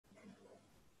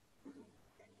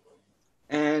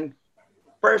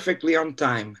perfectly on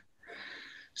time.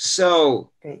 So,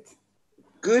 Great.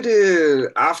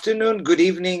 good afternoon, good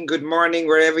evening, good morning,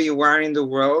 wherever you are in the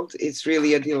world. It's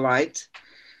really a delight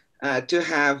to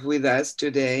have with us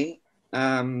today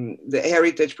the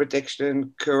Heritage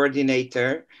Protection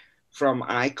Coordinator from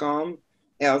ICOM,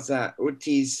 Elsa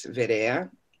Urtizverea,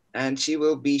 and she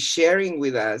will be sharing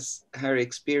with us her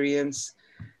experience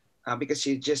because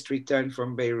she just returned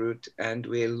from Beirut, and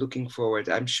we're looking forward,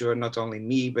 I'm sure not only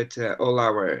me, but all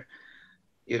our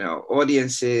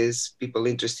audiences, people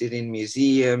interested in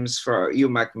museums, for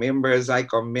UMAC members,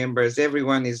 ICOM members,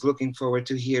 everyone is looking forward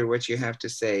to hear what you have to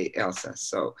say, Elsa.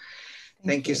 So Thank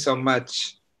thank you you. so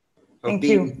much for Thank you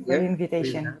being for the here with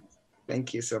invitation. us.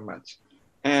 Thank you so much.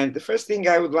 And the first thing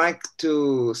I would like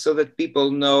to, so that people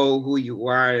know who you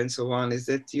are and so on, is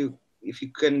that if you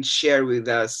can share with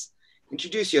us,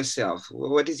 introduce yourself.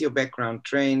 What is your background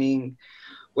training?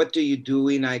 What do you do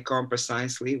in ICOM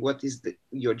precisely? What is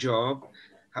your job?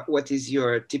 What is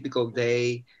your typical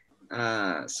day?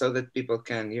 So that people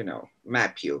can,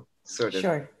 map you, sort of.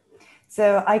 Sure.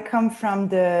 So I come from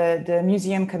the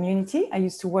museum community. I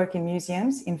used to work in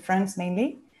museums in France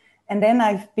mainly. And then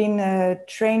I've been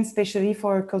trained specially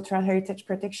for cultural heritage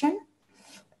protection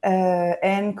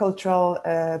and cultural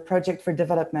project for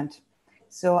development.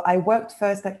 So I worked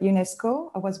first at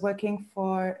UNESCO. I was working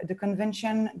for the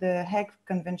convention, the Hague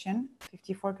Convention,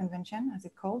 54 Convention, as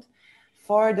it's called,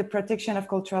 for the protection of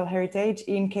cultural heritage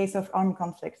in case of armed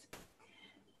conflict.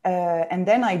 And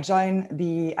then I joined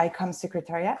the ICOM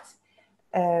Secretariat.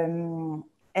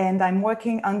 And I'm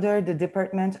working under the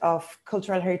Department of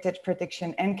Cultural Heritage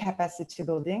Protection and Capacity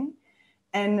Building.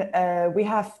 And we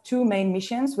have two main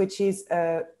missions, which is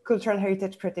cultural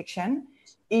heritage protection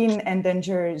in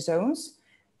endangered zones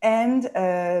and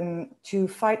to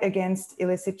fight against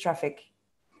illicit traffic.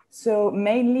 So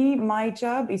mainly my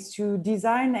job is to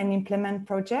design and implement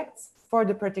projects for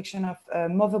the protection of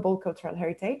movable cultural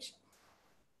heritage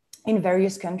in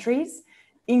various countries,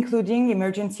 including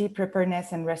emergency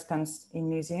preparedness and response in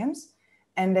museums.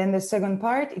 And then the second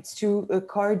part is to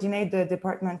coordinate the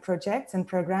department projects and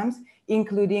programs,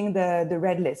 including the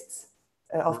Red Lists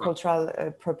of cultural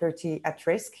property at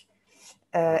risk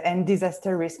and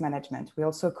disaster risk management. We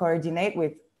also coordinate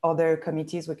with other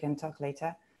committees, we can talk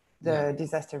later, the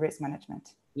disaster risk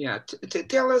management. Yeah,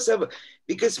 tell us about,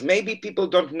 because maybe people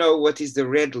don't know what is the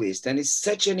Red List, and it's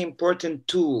such an important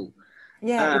tool.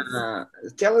 Yeah,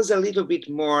 tell us a little bit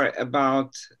more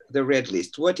about the Red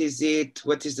List. What is it?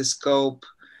 What is the scope?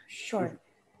 Sure.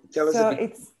 Tell us a So bit.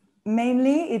 it's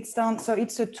mainly, it's done, so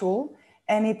it's a tool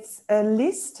and it's a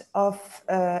list of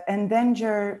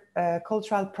endangered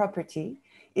cultural property.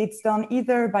 It's done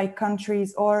either by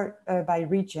countries or by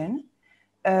region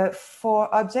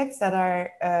for objects that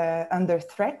are under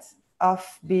threat of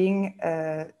being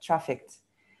trafficked.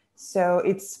 So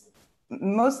it's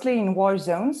mostly in war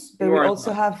zones, but we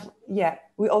also have,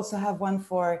 we also have one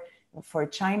for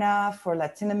China, for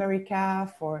Latin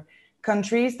America, for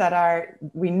countries that are,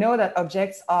 we know that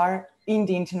objects are in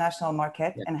the international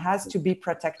market and has to be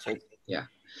protected. Yeah.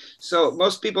 So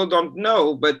most people don't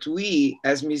know, but we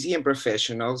as museum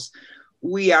professionals,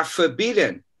 we are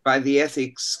forbidden by the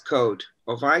ethics code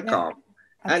of ICOM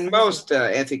and most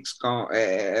ethics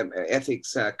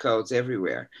codes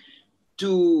everywhere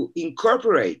to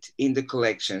incorporate in the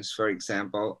collections, for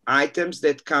example, items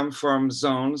that come from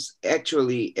zones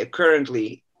actually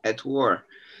currently at war.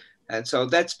 And so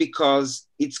that's because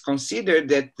it's considered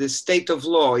that the state of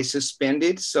law is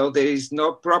suspended, so there is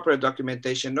no proper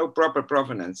documentation, no proper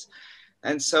provenance.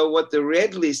 And so what the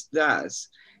Red List does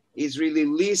is really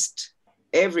list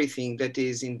everything that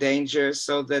is in danger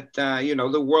so that,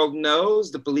 the world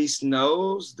knows, the police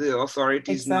knows, the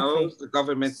authorities knows, the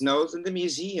government knows, and the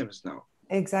museums know.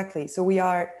 Exactly. So we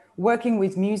are working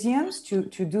with museums to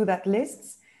do that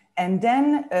lists. And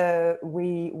then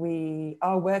we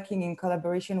are working in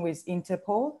collaboration with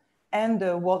Interpol and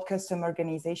the World Customs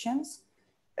Organizations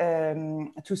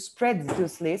to spread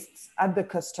those lists at the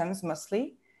customs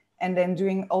mostly. And then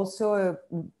doing also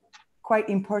a quite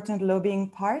important lobbying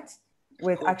part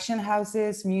with action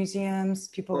houses, museums,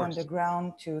 people on the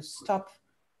ground to stop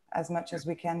as much as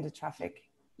we can the traffic.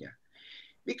 Yeah,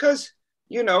 because,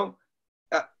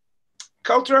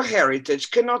 cultural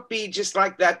heritage cannot be just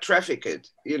like that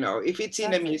trafficked. If it's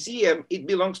in a museum, it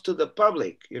belongs to the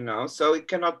public, so it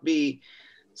cannot be.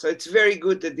 So it's very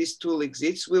good that this tool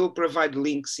exists. We'll provide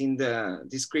links in the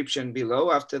description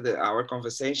below after our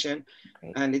conversation.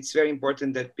 Great. And it's very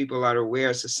important that people are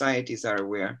aware, societies are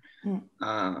aware,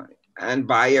 and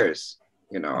buyers,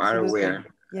 are aware,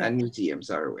 and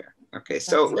museums are aware. Okay,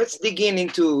 so let's dig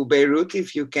into Beirut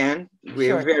if you can.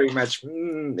 We're Sure. very much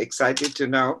excited to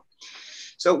know.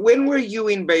 So when were you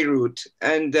in Beirut,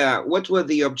 and what were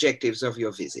the objectives of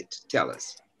your visit? Tell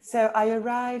us. So I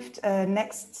arrived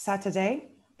next Saturday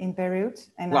in Beirut,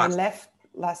 and I left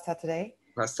last Saturday.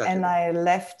 And I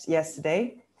left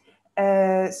yesterday.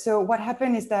 So what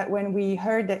happened is that when we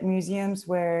heard that museums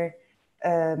were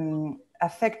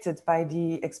affected by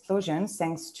the explosions,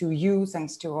 thanks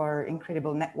to our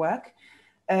incredible network,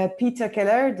 Peter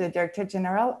Keller, the Director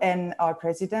General, and our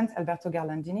President, Alberto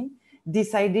Garlandini,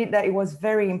 decided that it was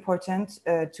very important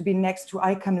to be next to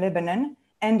ICOM Lebanon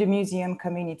and the museum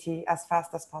community as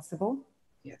fast as possible.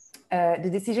 Yes. The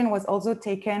decision was also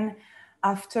taken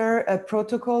after a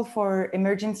protocol for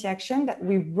emergency action that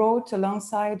we wrote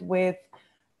alongside with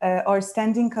our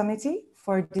standing committee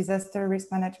for disaster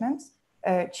risk management,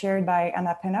 chaired by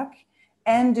Anna Pennock,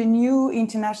 and the new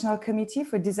international committee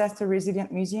for disaster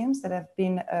resilient museums that have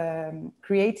been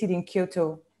created in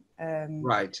Kyoto a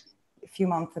few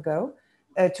months ago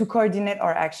to coordinate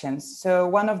our actions. So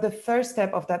one of the first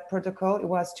steps of that protocol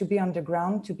was to be on the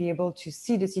ground, to be able to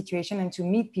see the situation and to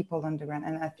meet people on the ground.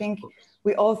 And I think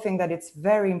we all think that it's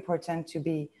very important to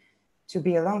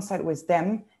be alongside with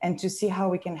them and to see how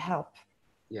we can help.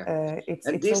 Yeah, it's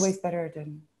always better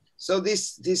than. So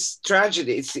this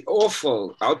tragedy, it's the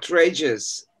awful,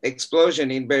 outrageous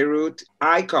explosion in Beirut.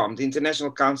 ICOM, the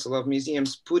International Council of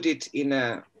Museums, put it in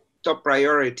a top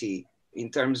priority in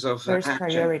terms of first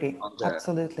priority,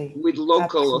 absolutely, with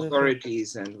local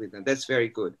authorities and with them. That's very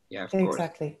good. Yeah, of course.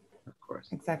 Exactly. Of course.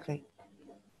 Exactly.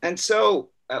 And so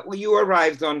you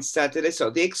arrived on Saturday. So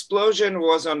the explosion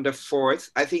was on the 4th.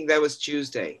 I think that was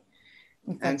Tuesday.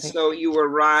 Exactly. And so you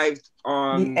arrived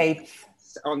on the 8th.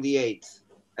 On the 8th.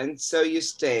 And so you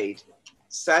stayed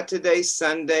Saturday,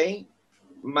 Sunday,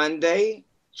 Monday,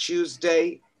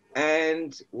 Tuesday,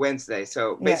 and Wednesday.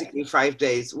 So basically 5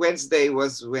 days. Wednesday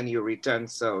was when you returned,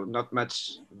 so not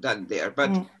much done there.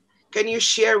 But can you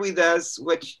share with us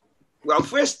well,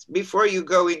 first, before you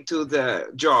go into the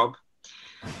job,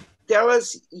 tell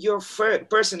us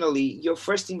personally, your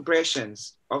first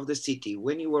impressions of the city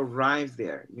when you arrived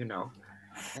there,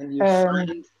 and you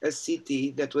find a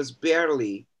city that was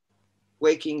barely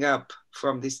waking up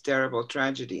from this terrible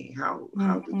tragedy.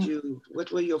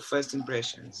 What were your first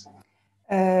impressions?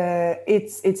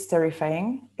 It's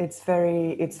terrifying. It's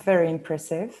very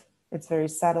impressive. It's very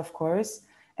sad, of course.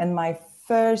 And my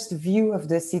first view of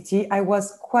the city, I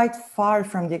was quite far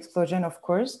from the explosion, of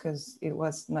course, because it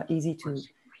was not easy to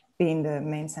be in the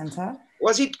main center.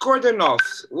 Was it cordoned off?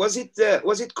 Was it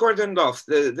cordoned off,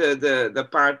 the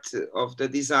part of the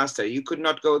disaster? You could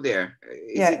not go there.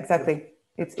 Exactly.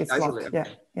 It's locked.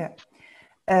 Yeah.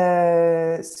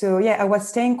 So I was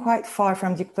staying quite far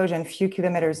from the explosion, a few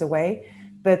kilometers away,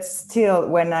 but still,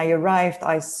 when I arrived,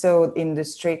 I saw in the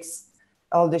streets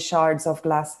all the shards of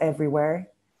glass everywhere,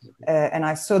 and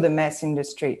I saw the mess in the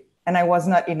street. And I was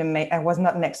not I was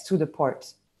not next to the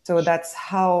port, so that's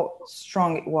how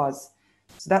strong it was.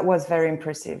 So that was very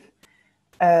impressive.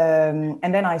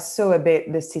 And then I saw a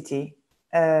bit the city.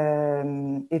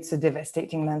 It's a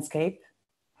devastating landscape,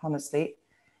 honestly.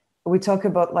 We talk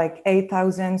about like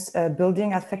 8,000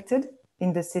 buildings affected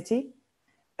in the city,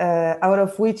 out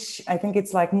of which I think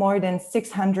it's like more than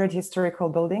 600 historical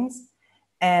buildings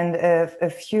and a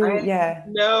few, I have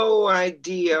no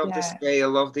idea of the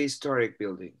scale of the historic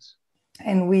buildings.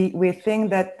 And we think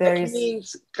that there is...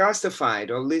 means classified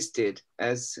or listed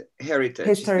as heritage.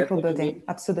 Historical building,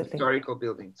 absolutely. Historical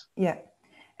buildings. Yeah.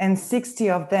 And 60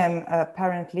 of them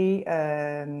apparently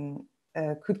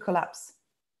could collapse.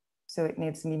 So it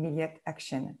needs an immediate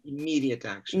action. Immediate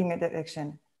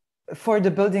action. For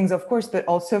the buildings, of course, but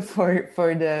also for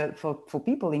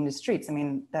people in the streets. I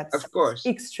mean, that's of course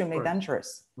extremely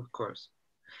dangerous. Of course.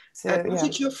 So, was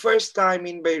it your first time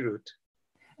in Beirut?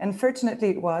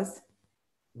 Unfortunately, it was.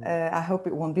 I hope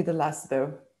it won't be the last,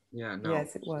 though. Yeah, no.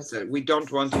 Yes, it was. So we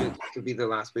don't want you to be the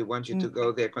last. We want you to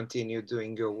go there, continue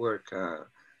doing your work.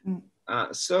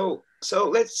 So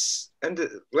let's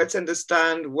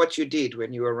understand what you did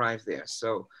when you arrived there.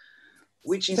 So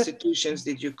which institutions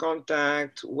did you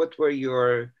contact? What were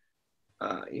your,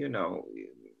 the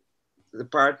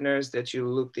partners that you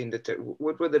looked in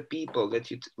what were the people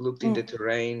that you looked in the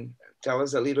terrain? Tell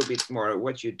us a little bit more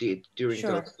what you did during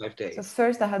those 5 days. So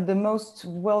first, I had the most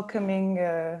welcoming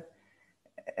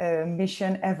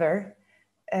mission ever.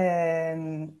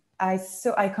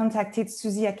 I contacted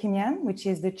Suzy Akimian, which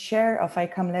is the chair of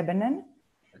ICOM Lebanon,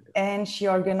 and she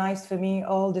organized for me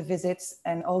all the visits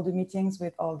and all the meetings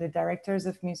with all the directors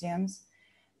of museums.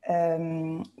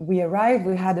 we arrived,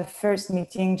 we had a first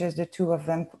meeting, just the two of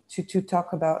them, to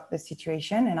talk about the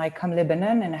situation and ICOM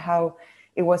Lebanon and how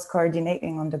it was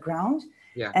coordinating on the ground.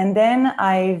 Yeah. And then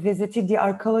I visited the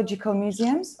archaeological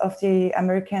museums of the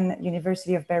American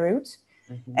University of Beirut.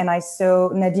 And I saw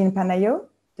Nadine Panayo,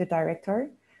 the director.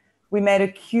 We made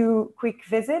a quick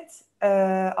visit.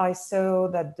 I saw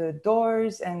that the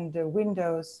doors and the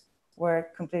windows were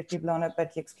completely blown up by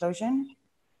the explosion.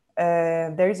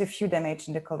 There is a few damage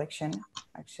in the collection,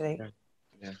 actually.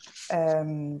 Yeah.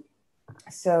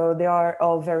 So they are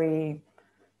all very,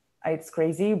 it's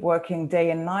crazy, working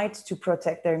day and night to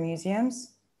protect their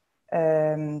museums,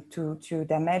 to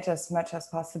damage as much as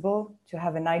possible, to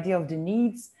have an idea of the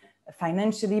needs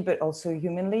financially, but also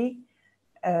humanly.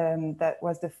 That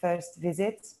was the first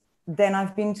visit. Then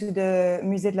I've been to the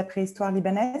Musée de la Préhistoire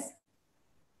Libanaise.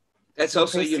 That's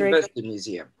also a university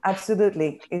museum.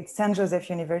 Absolutely. It's San Joseph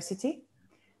University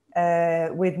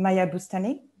with Maya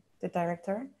Boustani, the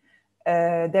director.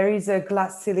 There is a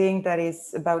glass ceiling that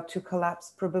is about to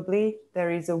collapse, probably.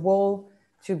 There is a wall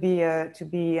to be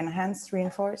enhanced,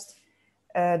 reinforced.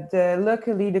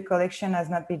 Luckily, the collection has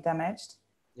not been damaged,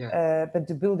 but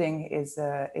the building is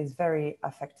very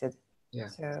affected. Yeah.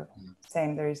 So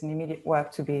same, there is an immediate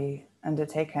work to be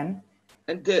undertaken.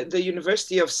 And the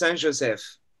University of San Joseph,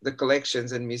 the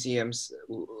collections and museums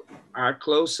are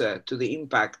closer to the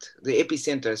impact, the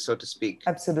epicenter, so to speak,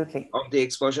 absolutely, of the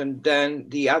explosion than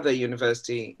the other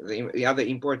university, the other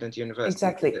important university,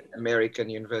 exactly, the American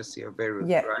University of Beirut.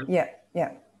 Yeah, right?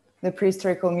 yeah. The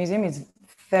Prehistorical Museum is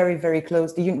very, very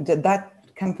close. That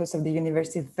campus of the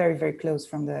university is very, very close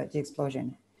from the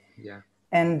explosion. Yeah.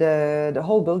 And the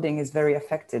whole building is very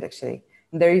affected, actually.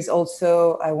 There is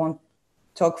also, I won't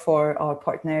talk for our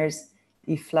partners,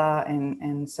 IFLA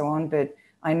and so on, but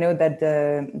I know that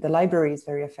the library is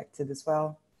very affected as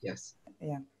well. Yes.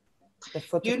 Yeah.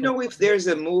 Do you know if there's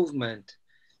a movement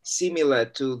similar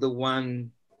to the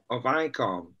one of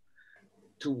ICOM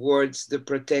towards the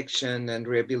protection and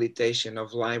rehabilitation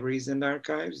of libraries and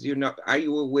archives? Are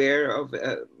you aware of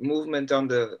a movement on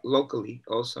the locally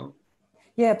also?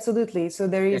 Yeah, absolutely. So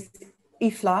there is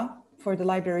IFLA for the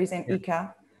libraries and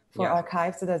ICA for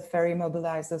archives, so that's very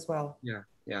mobilized as well.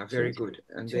 Yeah, very good.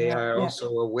 And they are also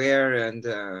aware and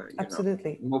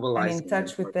absolutely mobilized. And in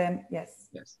touch with them, yes.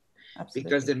 Absolutely.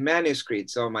 Because the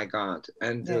manuscripts, oh my God,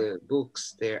 and the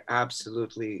books, they're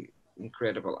absolutely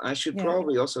incredible. I should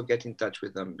probably also get in touch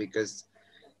with them because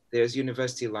there's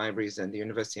university libraries and the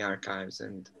university archives,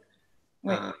 and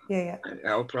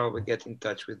I'll probably get in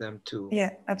touch with them too.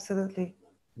 Yeah, absolutely.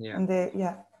 Yeah. And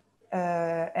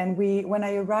and when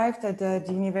I arrived at the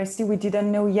university, we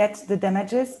didn't know yet the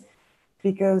damages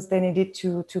because they needed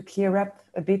to clear up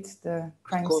a bit the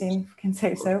crime scene, if you can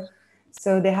say so.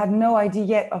 So they had no idea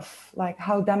yet of like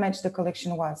how damaged the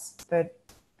collection was, but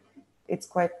it's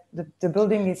quite, the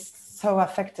building is so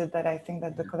affected that I think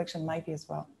that the collection might be as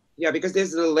well. Yeah, because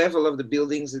there's the level of the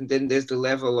buildings and then there's the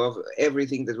level of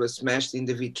everything that was smashed in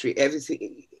the vitrine,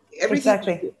 everything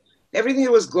Exactly. Everything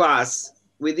that was glass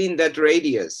within that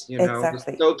radius, was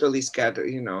totally scattered,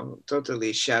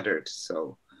 totally shattered.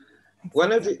 So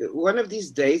one of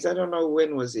these days, I don't know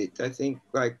when was it, I think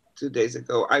like 2 days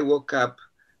ago, I woke up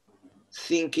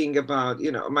thinking about,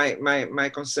 my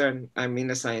concern, I'm in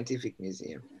a scientific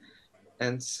museum.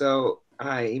 And so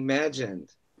I imagined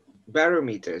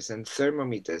barometers and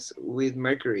thermometers with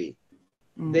mercury.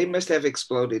 They must have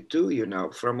exploded too,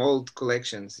 from old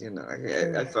collections,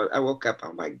 I thought, I woke up,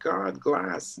 oh my God,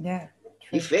 glass. Yeah.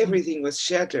 True. If everything was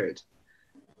shattered,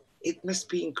 it must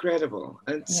be incredible.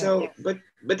 And so,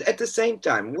 but at the same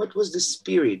time, what was the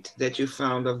spirit that you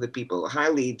found of the people?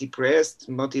 Highly depressed,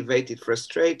 motivated,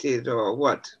 frustrated, or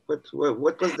what?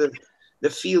 What was the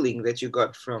feeling that you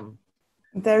got from?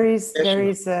 There is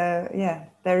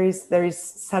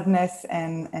sadness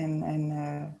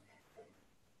and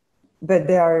but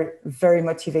they are very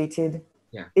motivated,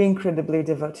 incredibly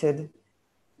devoted,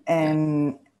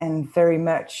 and very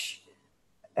much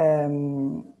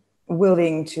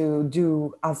willing to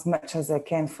do as much as they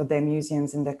can for their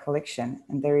museums and their collection.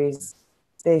 And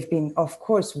they've been, of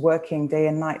course, working day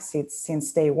and night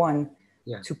since day one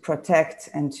to protect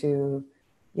and to,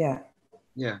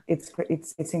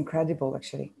 it's incredible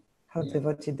actually how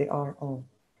devoted they are all.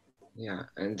 Yeah,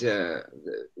 and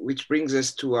which brings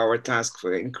us to our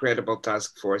incredible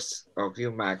task force of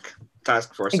UMAC,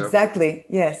 task force. Exactly.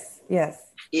 Yes.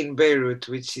 In Beirut,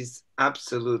 which is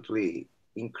absolutely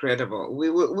incredible. We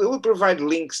will provide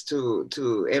links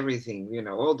to everything,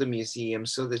 all the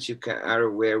museums, so that you are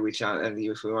aware and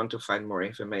if you want to find more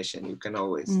information, you can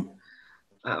always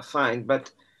find.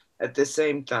 But at the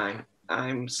same time,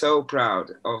 I'm so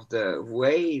proud of the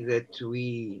way that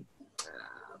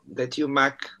that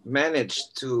UMAC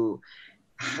managed to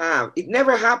have. It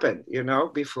never happened,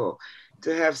 before,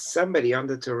 to have somebody on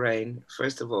the terrain,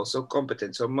 first of all, so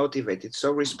competent, so motivated,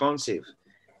 so responsive,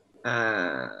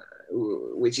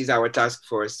 which is our task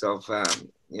force of,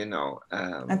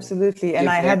 absolutely. And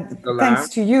thanks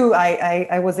to you,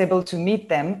 I was able to meet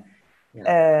them.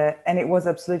 Yeah. And it was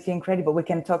absolutely incredible. We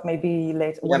can talk maybe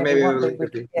later. Yeah, maybe a little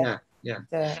bit.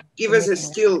 Give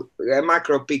us a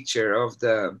macro picture of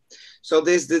the. So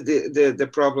there's the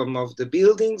problem of the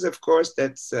buildings, of course.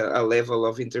 That's a level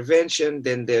of intervention.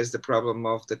 Then there's the problem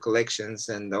of the collections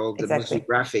and all the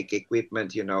museographic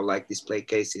equipment, like display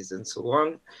cases and so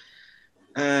on.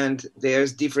 And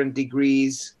there's different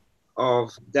degrees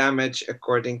of damage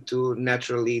according to,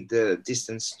 naturally, the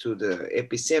distance to the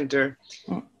epicenter.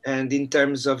 And in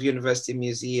terms of university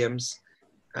museums,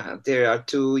 there are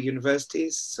two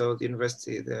universities, so the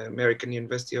American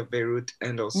University of Beirut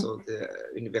and also the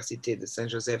Université de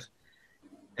Saint-Joseph.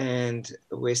 And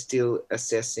we're still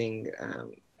assessing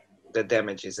the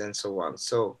damages and so on.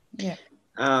 So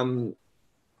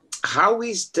how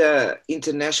is the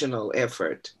international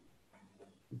effort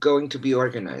going to be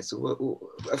organized?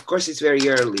 Of course, it's very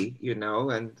early,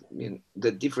 and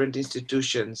the different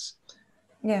institutions.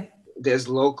 Yeah. There's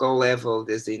local level,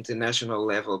 there's the international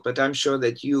level, but I'm sure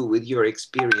that you, with your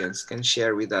experience, can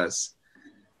share with us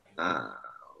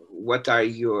what are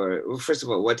first of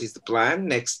all, what is the plan,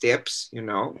 next steps,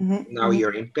 now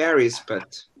you're in Paris,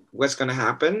 but what's going to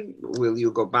happen? Will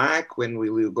you go back? When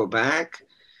will you go back?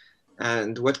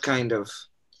 And what kind of,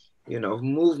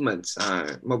 movements,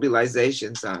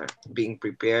 mobilizations are being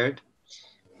prepared?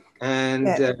 And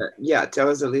tell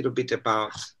us a little bit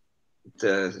about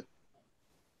the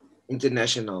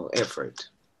international effort.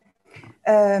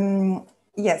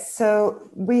 Yes, so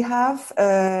we have,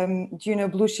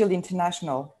 Blue Shield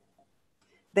International.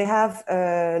 They have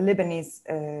a Lebanese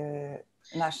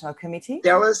national committee.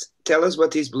 Tell us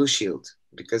what is Blue Shield,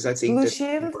 because I think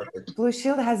Blue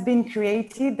Shield has been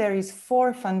created. There is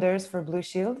 4 funders for Blue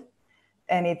Shield,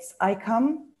 and it's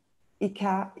ICOM,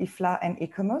 ICA, IFLA, and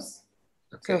ICOMOS.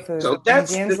 Okay, so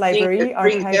that's museums, the library,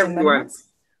 archives, and monuments.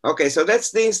 Okay, so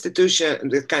that's the institution,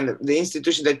 the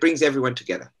institution that brings everyone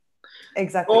together.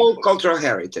 Exactly. All cultural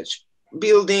heritage,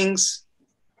 buildings,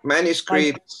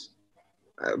 manuscripts,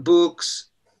 books,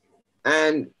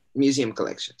 and museum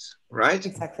collections, right?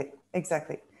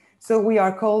 Exactly. So we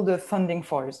are called the funding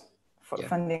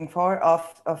funding for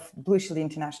of Blue Shield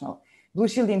International. Blue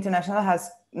Shield International has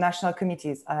national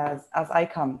committees as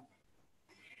ICOM.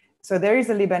 So there is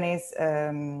a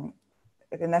Lebanese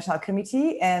national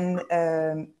committee, and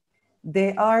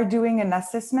they are doing an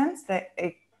assessment,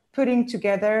 putting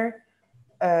together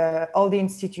all the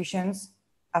institutions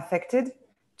affected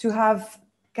to have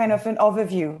kind of an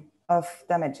overview of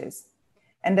damages.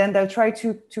 And then they'll try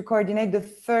to coordinate the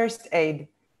first aid.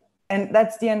 And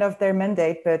that's the end of their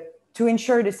mandate, but to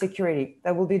ensure the security,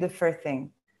 that will be the first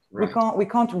thing. Right. We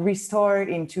can't restore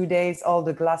in 2 days all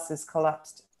the glasses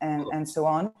collapsed and so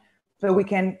on, but we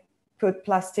can put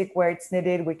plastic where it's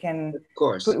needed. We can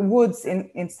put woods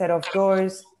instead of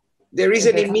doors. There is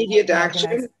an immediate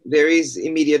action. There is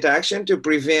immediate action to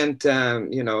prevent,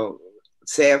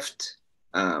 theft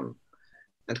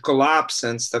and collapse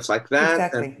and stuff like that.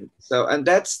 Exactly. And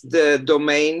that's the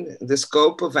domain, the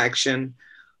scope of action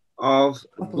of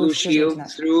Blue Shield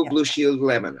through Blue Shield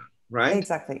Lebanon, right?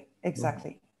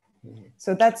 Exactly.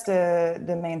 So that's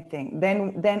the main thing.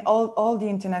 Then all the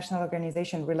international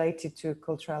organizations related to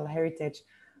cultural heritage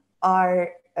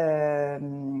are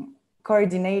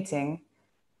coordinating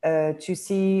to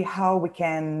see how we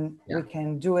can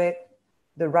do it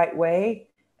the right way.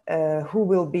 Who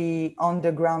will be on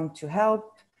the ground to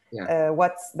help?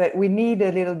 But we need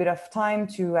a little bit of time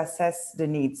to assess the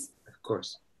needs. Of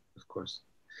course.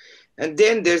 And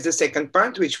then there's the second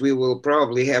part, which we will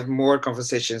probably have more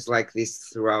conversations like this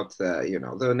throughout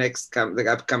the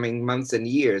upcoming months and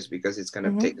years, because it's going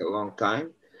to take a long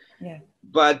time. Yeah.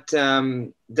 But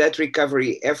that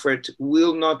recovery effort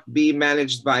will not be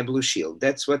managed by Blue Shield.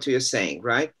 That's what you're saying,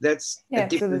 right? That's a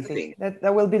different thing.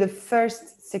 That will be the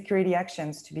first security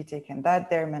actions to be taken. That's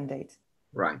their mandate.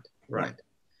 Right.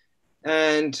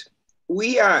 And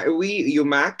we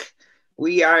UMAC,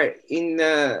 we are in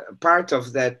part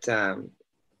of that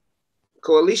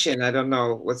coalition. I don't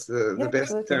know what's the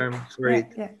best term for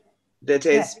it. That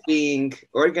is being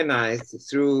organized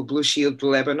through Blue Shield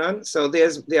Lebanon. So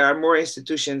there are more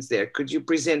institutions there. Could you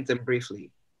present them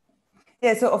briefly?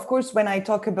 Yeah, so of course, when I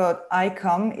talk about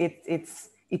ICOM, it's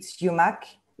UMAC,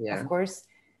 of course,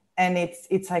 and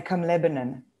it's ICOM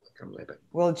Lebanon. ICOM Lebanon.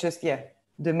 We'll just,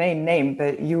 the main name,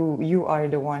 but you are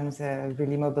the ones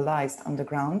really mobilized on the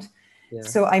ground. Yeah.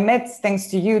 So I met, thanks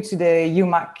to you, to the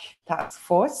UMAC task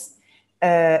force,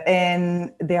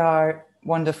 and they are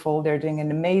wonderful. They're doing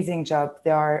an amazing job.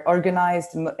 They are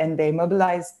organized and they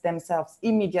mobilized themselves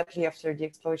immediately after the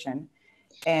explosion.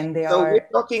 And they so are. we're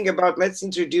talking about. Let's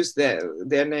introduce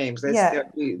their names.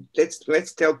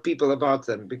 Let's tell people about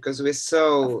them, because we're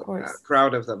so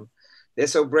proud of them. They're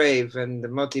so brave and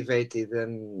motivated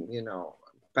and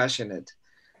passionate.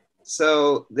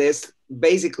 So there's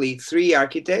basically 3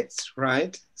 architects,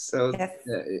 right? So Yes.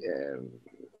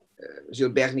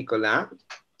 Gilbert Nicolas,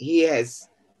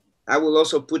 I will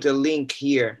also put a link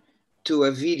here to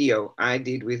a video I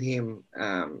did with him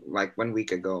like 1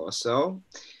 week ago or so.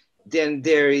 Then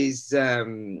there is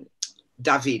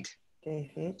David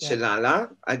Shalala.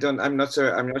 I'm not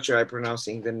sure I'm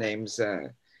pronouncing the names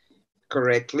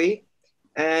correctly.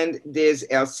 And there's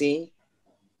Elsie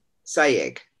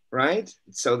Sayeg, right?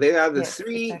 So they are the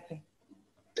 3. Exactly.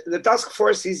 The task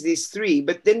force is these 3,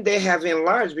 but then they have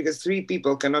enlarged, because 3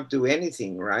 people cannot do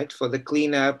anything, right? For the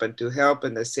cleanup and to help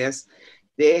and assess.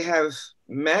 They have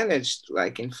managed,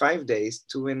 like in 5 days,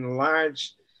 to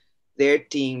enlarge their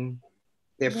team,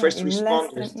 their first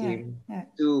responders team.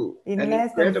 To in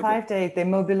less than 5 days, they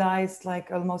mobilized like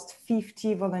almost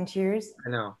 50 volunteers. I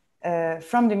know.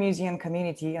 From the museum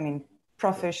community, I mean,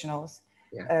 professionals,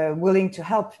 willing to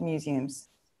help museums.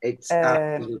 It's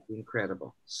absolutely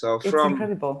incredible. So from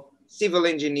civil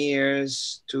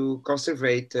engineers to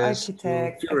conservators,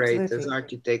 to curators,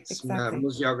 architects,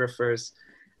 museographers,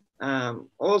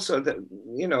 also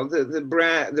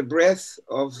the breadth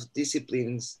of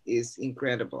disciplines is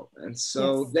incredible, and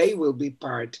so they will be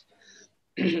part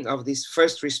of this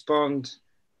first respond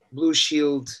Blue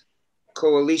Shield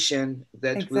coalition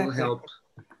that will help.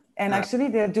 And actually,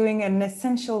 they're doing an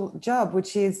essential job,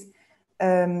 which is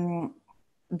they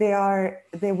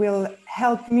will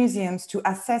help museums to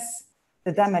assess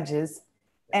the damages.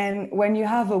 And when you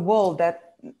have a wall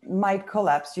that might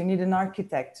collapse, you need an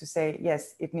architect to say,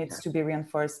 yes, it needs to be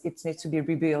reinforced, it needs to be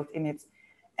rebuilt in it.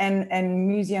 And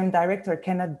museum director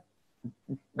cannot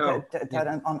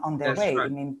on their way. Right. I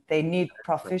mean, they need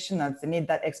professionals, they need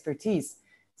that expertise.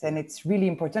 And it's really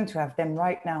important to have them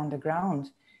right now on the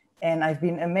ground. And I've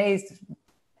been amazed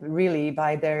really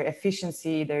by their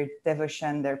efficiency, their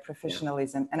devotion, their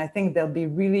professionalism. And I think they'll be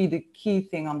really the key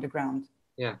thing on the ground.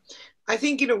 Yeah. I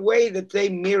think in a way that they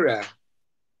mirror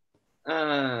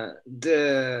the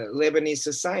Lebanese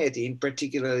society, in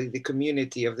particular the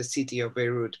community of the city of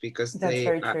Beirut, because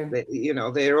they've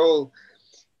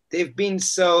been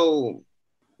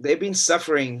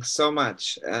suffering so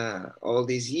much all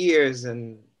these years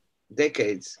and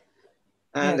decades.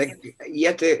 And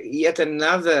yet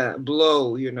another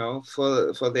blow,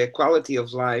 for their quality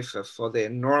of life, for their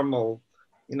normal,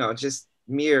 just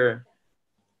mere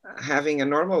having a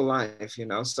normal life,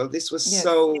 So this was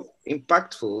so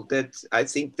impactful that I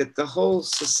think that the whole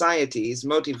society is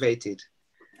motivated.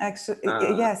 Actually,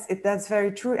 yes, that's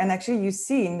very true. And actually, you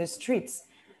see in the streets,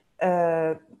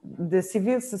 the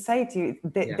civil society,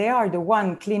 they are the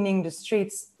one cleaning the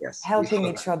streets, helping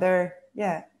each other.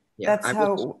 Yeah. That's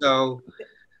how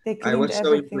I was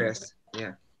so impressed.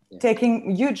 Yeah.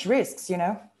 Taking huge risks,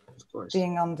 Of course.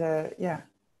 Being on the,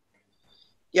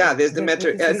 there's the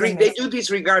matter. They do this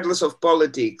regardless of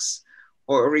politics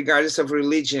or regardless of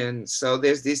religion. So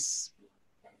there's this,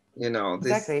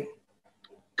 this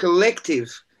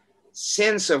collective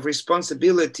sense of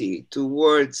responsibility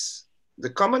towards the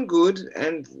common good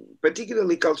and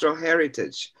particularly cultural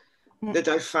heritage that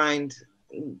I find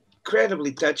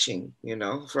incredibly touching,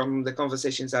 from the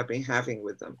conversations I've been having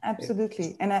with them.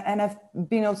 Absolutely. And I've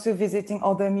been also visiting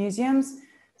other museums,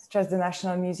 such as the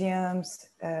National Museums,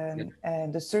 the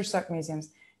Sursak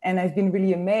Museums. And I've been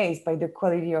really amazed by the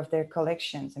quality of their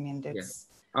collections. I mean, that's...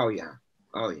 Oh, yeah.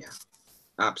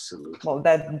 Absolutely. Well,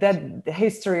 that the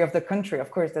history of the country, of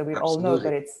course, that we all know,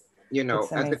 but it's...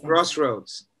 it's at the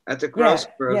crossroads, East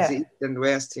and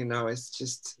West, it's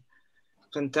just...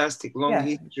 fantastic, long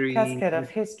history. Cascade of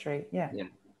history, yeah.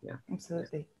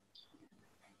 Absolutely.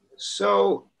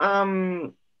 So,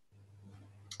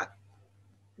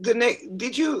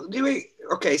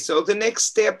 so the next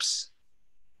steps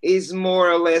is more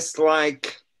or less like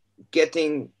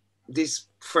getting this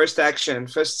first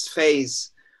phase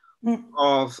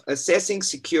of assessing,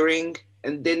 securing,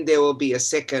 and then there will be a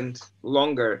second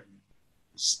longer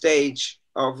stage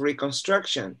of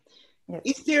reconstruction. Yes.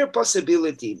 Is there a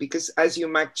possibility, because as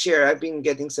UMAC chair, I've been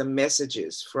getting some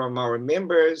messages from our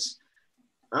members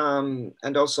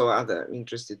and also other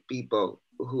interested people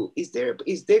is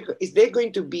there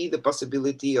going to be the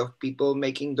possibility of people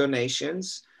making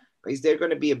donations Is there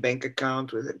going to be a bank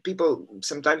account with people?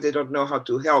 Sometimes they don't know how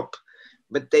to help,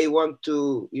 but they want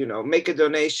to, you know, make a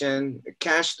donation, a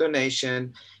cash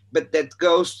donation, but that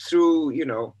goes through, you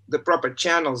know, the proper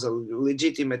channels,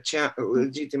 legitimate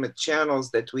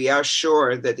channels, that we are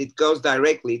sure that it goes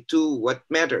directly to what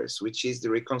matters, which is the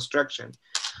reconstruction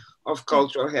of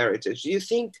cultural heritage. Do you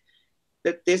think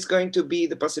that there's going to be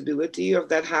the possibility of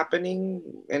that happening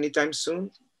anytime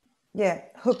soon? Yeah,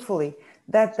 hopefully.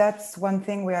 That's one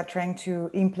thing we are trying to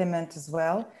implement as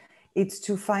well. It's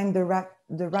to find the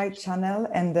right channel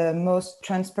and the most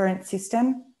transparent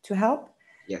system to help.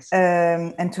 Yes.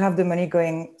 And to have the money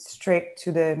going straight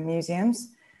to the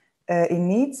museums in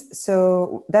needs.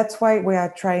 So that's why we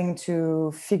are trying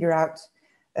to figure out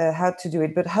how to do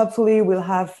it. But hopefully we'll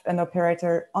have an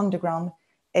operator on the ground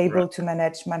able to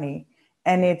manage money.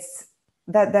 And it's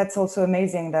that's also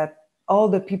amazing that all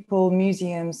the people,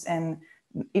 museums, and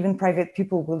even private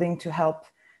people willing to help.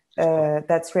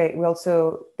 That's great. We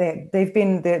also, they've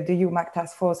been, the UMAC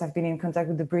task force have been in contact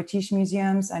with the British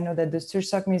museums. I know that the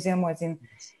Sursock Museum was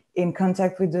in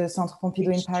contact with the Centre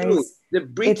Pompidou in Paris. True. The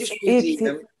British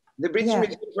Museum,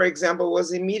 for example,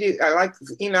 was immediate.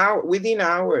 Within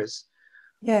hours.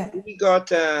 Yeah. We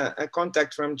got a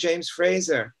contact from James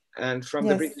Fraser and from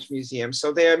the British Museum.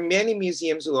 So there are many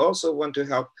museums who also want to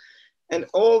help. And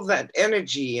all that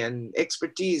energy and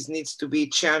expertise needs to be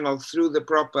channeled through the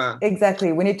proper.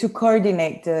 Exactly. We need to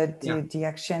coordinate the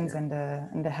actions and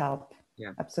the help.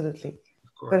 Yeah, absolutely.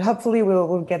 Of course. But hopefully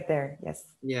we'll get there. Yes.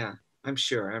 Yeah, I'm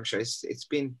sure. It's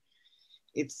been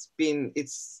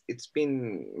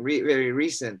very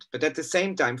recent, but at the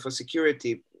same time, for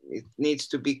security, it needs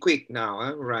to be quick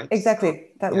now, right?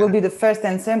 Exactly. That will be the first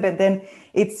answer, but then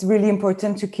it's really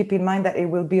important to keep in mind that it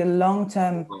will be a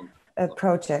long-term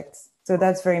project. So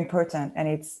that's very important, and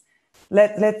it's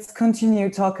let's continue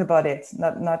talk about it.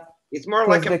 Not it's more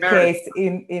like the case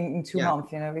in 2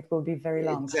 months. You know, it will be very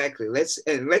long. Exactly.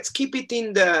 Let's keep it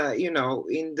in the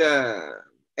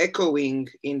echoing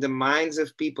in the minds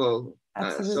of people,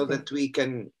 so that we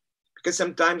can. Because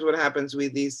sometimes what happens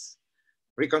with these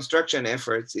reconstruction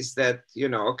efforts is that,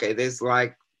 okay, there's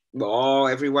like,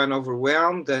 everyone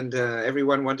overwhelmed and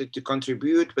everyone wanted to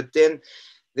contribute, but then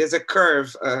there's a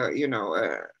curve, a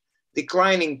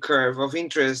declining curve of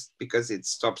interest because it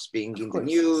stops being in the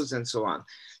news and so on.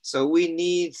 So we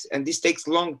need, and this takes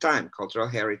a long time, cultural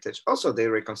heritage, also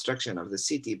the reconstruction of the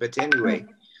city. But anyway,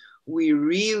 we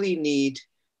really need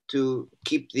to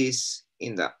keep this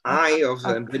in the eye of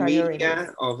the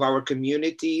media, of our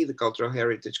community, the cultural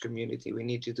heritage community. We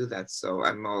need to do that. So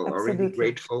I'm already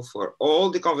grateful for all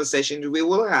the conversations we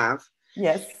will have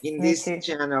in this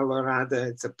channel, Lorada.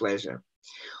 It's a pleasure.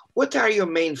 What are your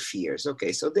main fears?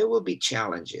 Okay, so there will be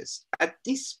challenges. At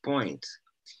this point,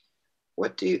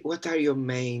 what are your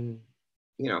main,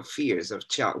 fears of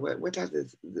what are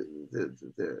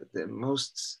the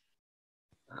most?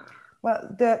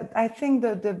 Well, I think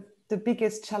the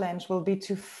biggest challenge will be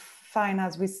to find,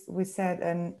 as we said,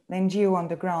 an NGO on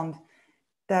the ground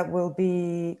that will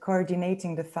be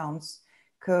coordinating the funds,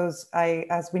 because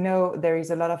as we know, there is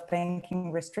a lot of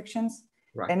banking restrictions.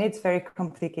 Right. And it's very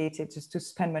complicated just to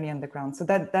spend money on the ground. So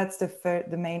that's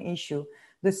the main issue.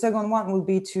 The second one will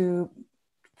be to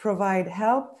provide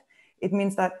help. It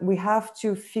means that we have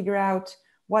to figure out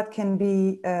what can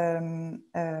be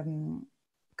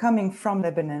coming from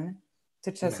Lebanon,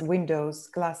 such as windows,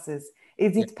 glasses.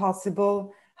 Is it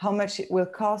possible? How much it will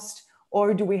cost?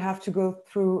 Or do we have to go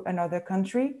through another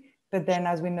country? But then,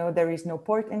 as we know, there is no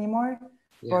port anymore.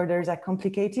 Borders are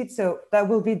complicated. So that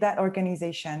will be that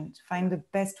organization to find the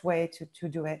best way to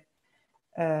do it.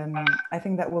 I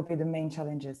think that will be the main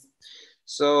challenges.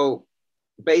 So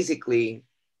basically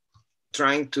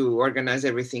trying to organize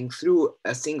everything through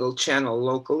a single channel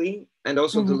locally, and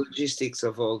also the logistics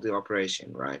of all the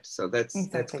operation, right? So that's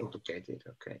complicated.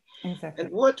 Okay. Exactly.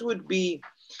 And what would be,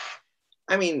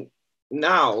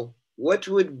 now, what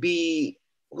would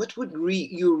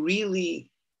you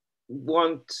really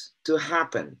want to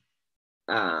happen?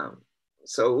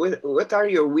 So what are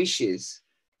your wishes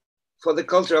for the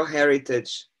cultural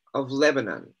heritage of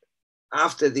Lebanon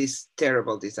after this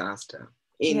terrible disaster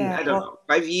in,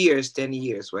 5 years, 10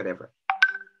 years, whatever?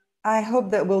 I hope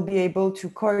that we'll be able to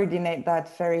coordinate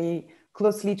that very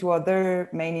closely to other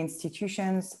main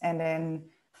institutions, and then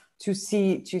to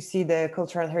see the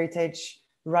cultural heritage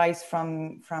rise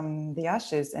from the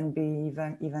ashes and be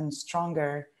even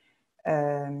stronger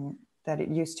that it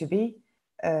used to be,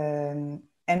 and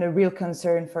a real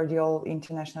concern for the whole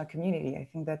international community. I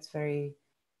think that's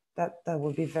that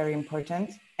will be very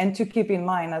important. And to keep in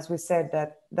mind, as we said,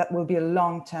 that will be a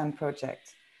long-term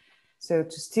project. So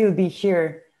to still be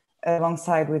here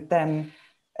alongside with them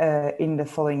in the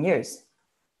following years.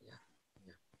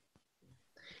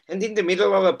 And in the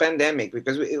middle of a pandemic,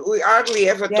 because we hardly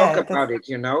ever talk about it,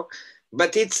 you know,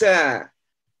 but it's a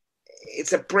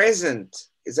present,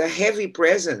 it's a heavy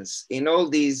presence in all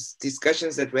these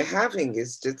discussions that we're having.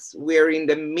 It's just, we're in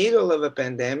the middle of a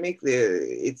pandemic.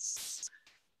 It's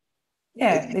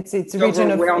a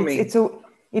region of,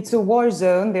 it's a war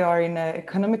zone. They are in an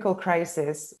economical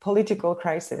crisis, political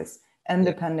crisis, and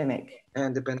the pandemic.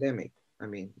 And the pandemic, I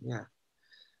mean, yeah.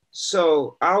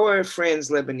 So our friends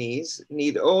Lebanese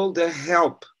need all the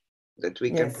help that we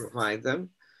can provide them,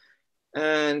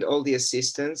 and all the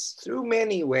assistance through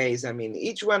many ways. I mean,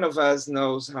 each one of us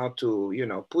knows how to, you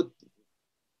know, put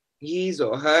his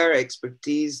or her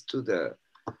expertise to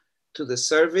the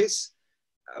service,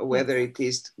 whether it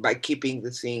is by keeping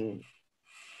the thing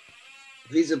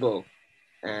visible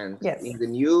and in the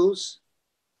news,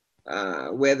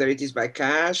 whether it is by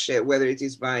cash, whether it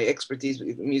is by expertise,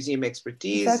 museum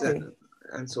expertise,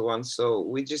 and so on. So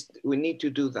we need to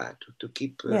do that to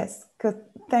keep. Yes, because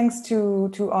thanks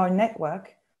to our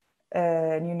network,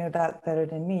 and you know that better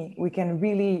than me, we can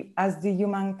really, as the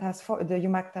UMAC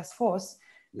task force,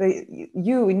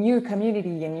 you in your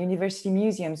community and university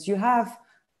museums, you have,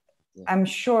 I'm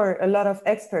sure, a lot of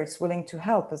experts willing to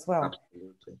help as well.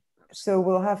 Absolutely. So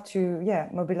we'll have to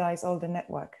mobilize all the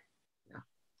network.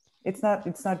 It's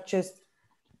not just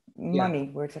money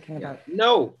we're talking about.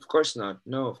 No, of course not.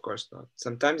 No, of course not.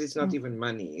 Sometimes it's not even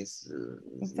money. It's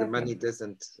the money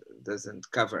doesn't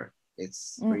cover.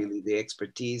 It's really the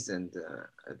expertise and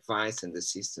advice and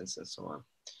assistance and so on.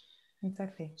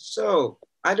 Exactly. So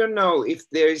I don't know if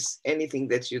there's anything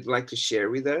that you'd like to share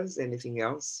with us. Anything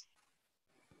else?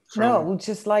 No, we'd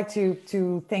just like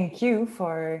to thank you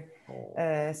for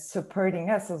supporting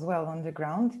us as well on the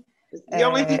ground. The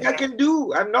only thing I can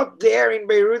do, I'm not there in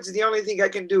Beirut. The only thing I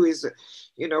can do is,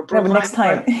 you know, provide next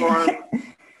time.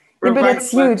 But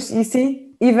it's huge. You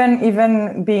see,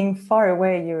 even being far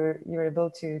away, you're able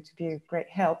to be a great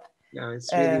help. Yeah,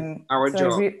 it's really our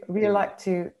job. So I really like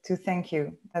to thank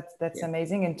you. That's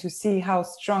amazing, and to see how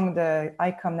strong the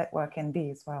ICOM network can be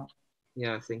as well.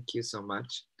 Yeah, thank you so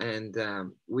much. And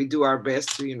we do our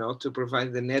best to, you know, to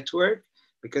provide the network,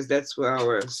 because that's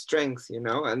our strength, you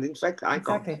know. And in fact,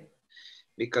 ICOM,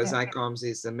 because ICOMS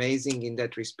is amazing in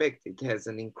that respect. It has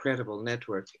an incredible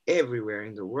network everywhere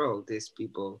in the world. There's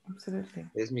people,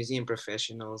 there's museum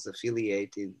professionals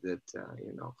affiliated that,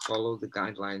 you know, follow the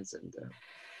guidelines and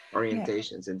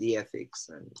orientations and the ethics.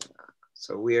 And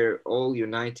so we're all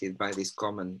united by this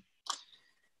common,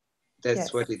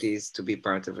 that's what it is to be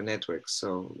part of a network.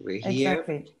 So we're here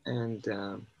and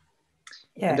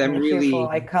I'm really here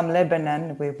for ICOM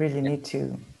Lebanon. We really need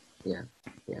to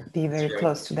be very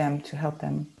close to them to help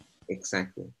them.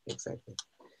 Exactly.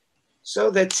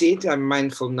 So that's it. I'm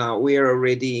mindful now. We are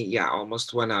already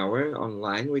almost 1 hour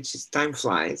online, which is, time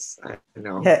flies. I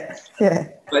know.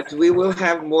 But we will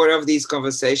have more of these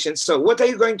conversations. So what are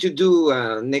you going to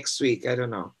do next week? I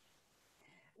don't know.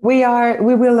 We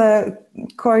will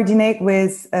coordinate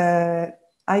with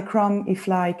ICOM,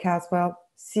 IFLA, as well.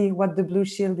 See what the Blue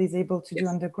Shield is able to do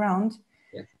on the ground.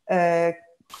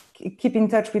 Keep in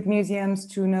touch with museums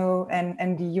to know,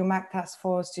 and the UMAC task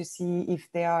force to see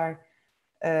if they are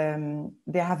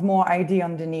they have more idea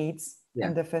on the needs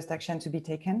and the first action to be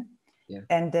taken.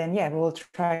 And then we will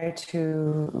try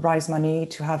to raise money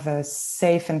to have a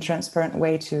safe and transparent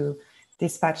way to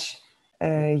dispatch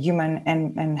human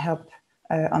and help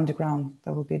on the ground.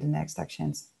 That will be the next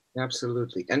actions.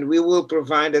 Absolutely. And we will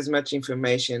provide as much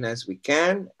information as we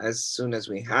can as soon as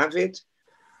we have it,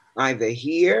 either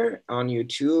here on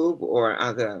YouTube or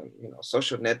other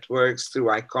social networks through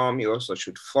ICOM. You also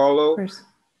should follow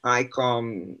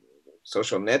ICOM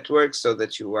social networks so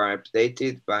that you are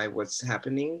updated by what's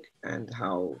happening and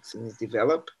how things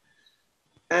develop.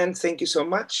 And thank you so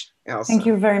much, Elsa. Thank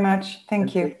you very much.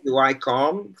 Thank you. Thank you,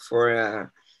 ICOM,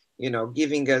 for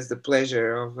giving us the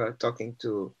pleasure of talking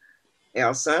to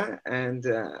Elsa, and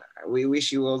we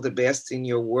wish you all the best in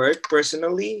your work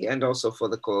personally and also for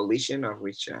the coalition, of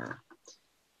which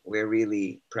we're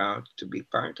really proud to be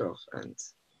part of. And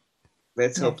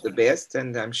let's hope the best,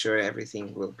 and I'm sure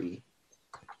everything will be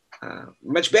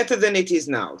much better than it is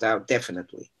now,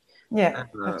 definitely. Yeah,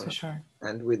 that's for sure.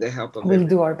 And with the help of we'll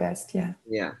do our best,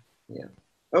 Yeah.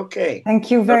 Okay.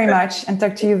 Thank you very much, and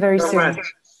talk to you very soon.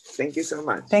 Thank you so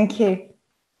much. Thank you.